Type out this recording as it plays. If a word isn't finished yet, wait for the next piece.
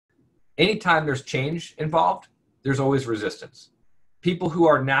Anytime there's change involved, there's always resistance. People who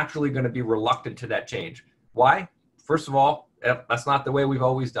are naturally going to be reluctant to that change. Why? First of all, that's not the way we've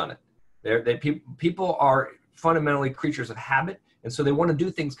always done it. People are fundamentally creatures of habit, and so they want to do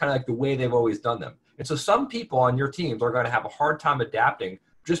things kind of like the way they've always done them. And so some people on your teams are going to have a hard time adapting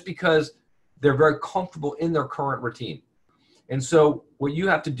just because they're very comfortable in their current routine. And so what you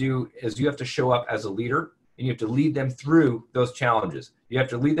have to do is you have to show up as a leader, and you have to lead them through those challenges. You have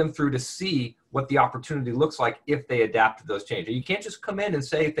to lead them through to see what the opportunity looks like if they adapt to those changes. You can't just come in and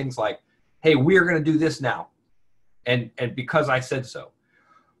say things like, hey, we're going to do this now, and because I said so.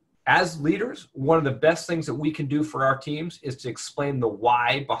 As leaders, one of the best things that we can do for our teams is to explain the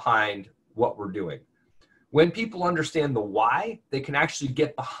why behind what we're doing. When people understand the why, they can actually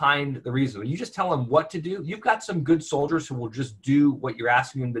get behind the reason. When you just tell them what to do, you've got some good soldiers who will just do what you're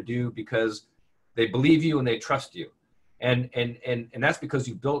asking them to do because they believe you and they trust you. And that's because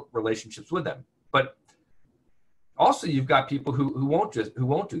you built relationships with them. But also you've got people who won't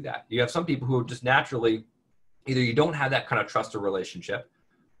do that. You have some people who are just naturally, either you don't have that kind of trust or relationship,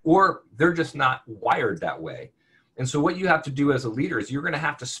 or they're just not wired that way. And so what you have to do as a leader is you're going to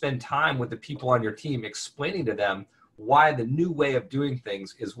have to spend time with the people on your team explaining to them why the new way of doing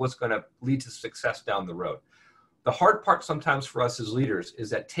things is what's going to lead to success down the road. The hard part sometimes for us as leaders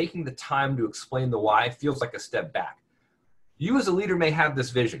is that taking the time to explain the why feels like a step back. You as a leader may have this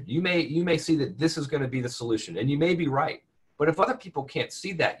vision. You may see that this is going to be the solution, and you may be right. But if other people can't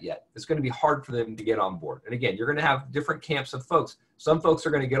see that yet, it's going to be hard for them to get on board. And again, you're going to have different camps of folks. Some folks are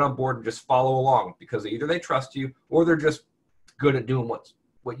going to get on board and just follow along because either they trust you or they're just good at doing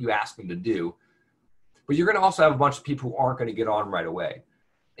what you ask them to do. But you're going to also have a bunch of people who aren't going to get on right away.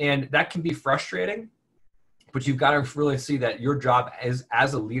 And that can be frustrating, but you've got to really see that your job as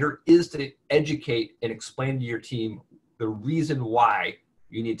a leader is to educate and explain to your team the reason why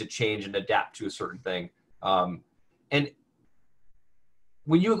you need to change and adapt to a certain thing. And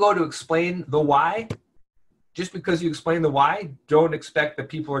when you go to explain the why, just because you explain the why, don't expect that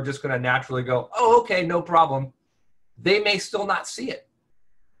people are just going to naturally go, oh, okay, no problem. They may still not see it.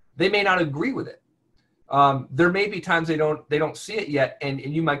 They may not agree with it. There may be times they don't see it yet, and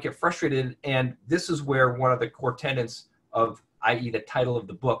you might get frustrated. And this is where one of the core tenets of, i.e. the title of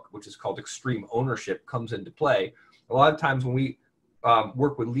the book, which is called Extreme Ownership, comes into play. A lot of times when we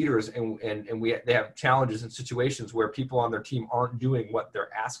work with leaders and they have challenges and situations where people on their team aren't doing what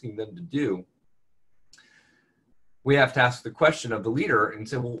they're asking them to do, we have to ask the question of the leader and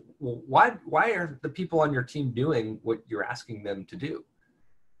say, well, why are the people on your team doing what you're asking them to do?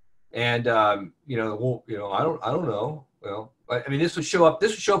 And I don't know. Well, I mean, this would show up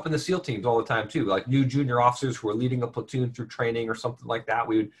in the SEAL teams all the time too. Like new junior officers who are leading a platoon through training or something like that.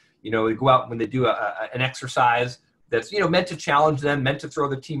 We would, we'd go out when they do an exercise that's, meant to challenge them, meant to throw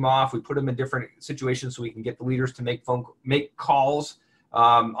the team off. We put them in different situations so we can get the leaders to make calls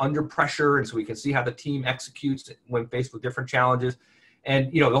under pressure, and so we can see how the team executes when faced with different challenges.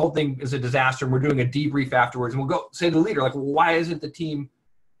 And, the whole thing is a disaster, and we're doing a debrief afterwards, and we'll go say to the leader, like, well, why isn't the team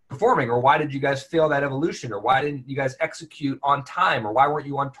performing? Or why did you guys fail that evolution? Or why didn't you guys execute on time? Or why weren't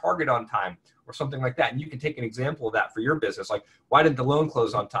you on target on time? Or something like that. And you can take an example of that for your business. Like, why didn't the loan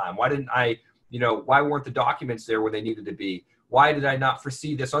close on time? Why didn't I why weren't the documents there where they needed to be? Why did I not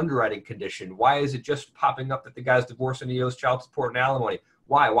foresee this underwriting condition? Why is it just popping up that the guy's divorced and he owes child support and alimony?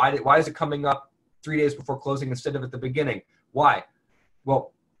 Why is it coming up 3 days before closing instead of at the beginning? Why?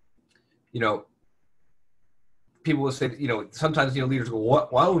 Well, people will say, sometimes, leaders go, well,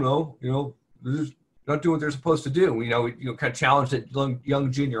 I don't know, they're just not doing what they're supposed to do. Kind of challenge that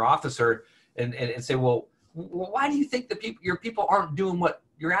young junior officer and say, well, why do you think your people aren't doing what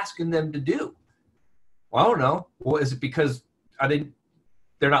you're asking them to do? Well, I don't know. Well, is it because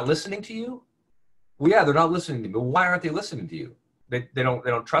they're not listening to you? Well, yeah, they're not listening to you. But why aren't they listening to you? They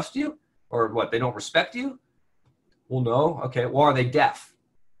don't trust you, or what? They don't respect you? Well, no. Okay. Well, are they deaf?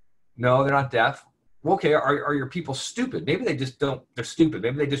 No, they're not deaf. Well, okay. Are your people stupid? Maybe they're stupid.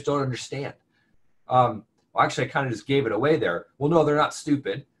 Maybe they just don't understand. Well, actually, I kind of just gave it away there. Well, no, they're not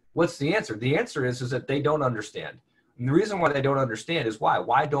stupid. What's the answer? The answer is that they don't understand. And the reason why they don't understand is why.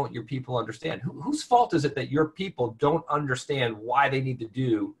 Why don't your people understand? Whose fault is it that your people don't understand why they need to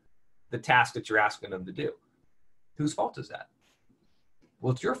do the task that you're asking them to do? Whose fault is that?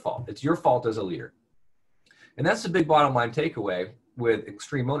 Well, it's your fault. It's your fault as a leader. And that's the big bottom line takeaway with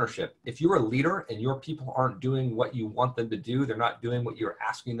extreme ownership. If you're a leader and your people aren't doing what you want them to do, they're not doing what you're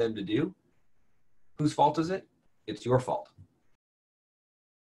asking them to do, whose fault is it? It's your fault.